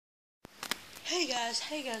How you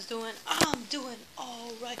guys doing? I'm doing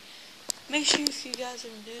alright. Make sure if you guys are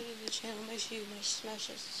new to the channel, make sure you smash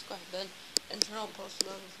that subscribe button and turn on post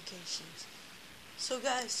notifications. So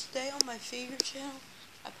guys, today on my figure channel,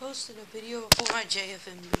 I posted a video for my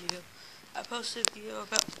JFM video. I posted a video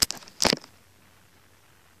about...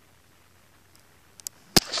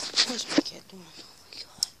 What's my cat doing? Oh my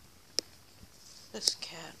god. This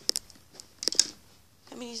cat.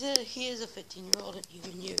 I mean, he is a 15-year-old in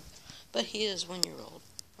human year, but he is 1-year-old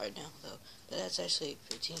right now, though. But that's actually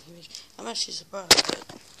 15 years. I'm actually surprised, but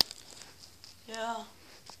yeah,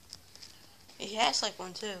 he acts like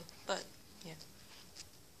one too. But yeah.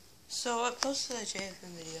 So I posted a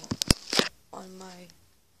JFM video on my,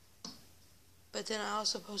 but then I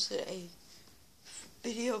also posted a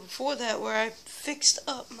video before that where I fixed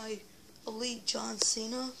up my Elite John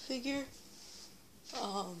Cena figure.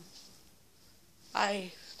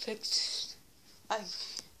 I took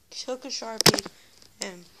a Sharpie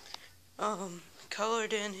and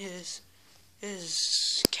colored in his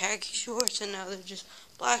khaki shorts, and now they're just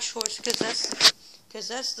black shorts because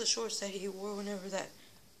that's the shorts that he wore whenever that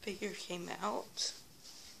figure came out.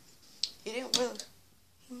 He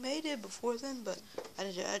made it before then, but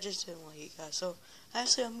I just didn't like it, guys. So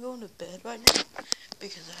actually, I'm going to bed right now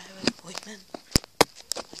because I have an appointment.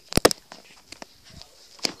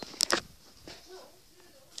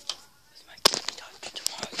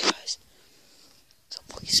 Tomorrow, guys. So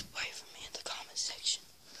please wait for me in the comment section.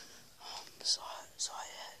 So I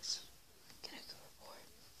asked, can I go report?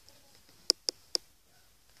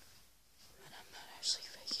 And I'm not actually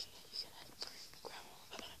faking it. You can ask grandma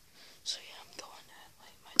about it. So yeah, I'm going at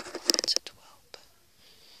like my appointment's at 12. But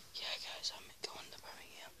yeah, guys, I'm going to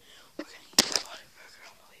Birmingham. We're gonna eat a body burger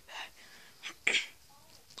on the way back.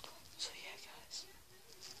 So yeah, guys.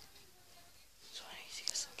 So I need to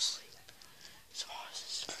get some sleep.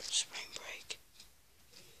 Tomorrow's spring break.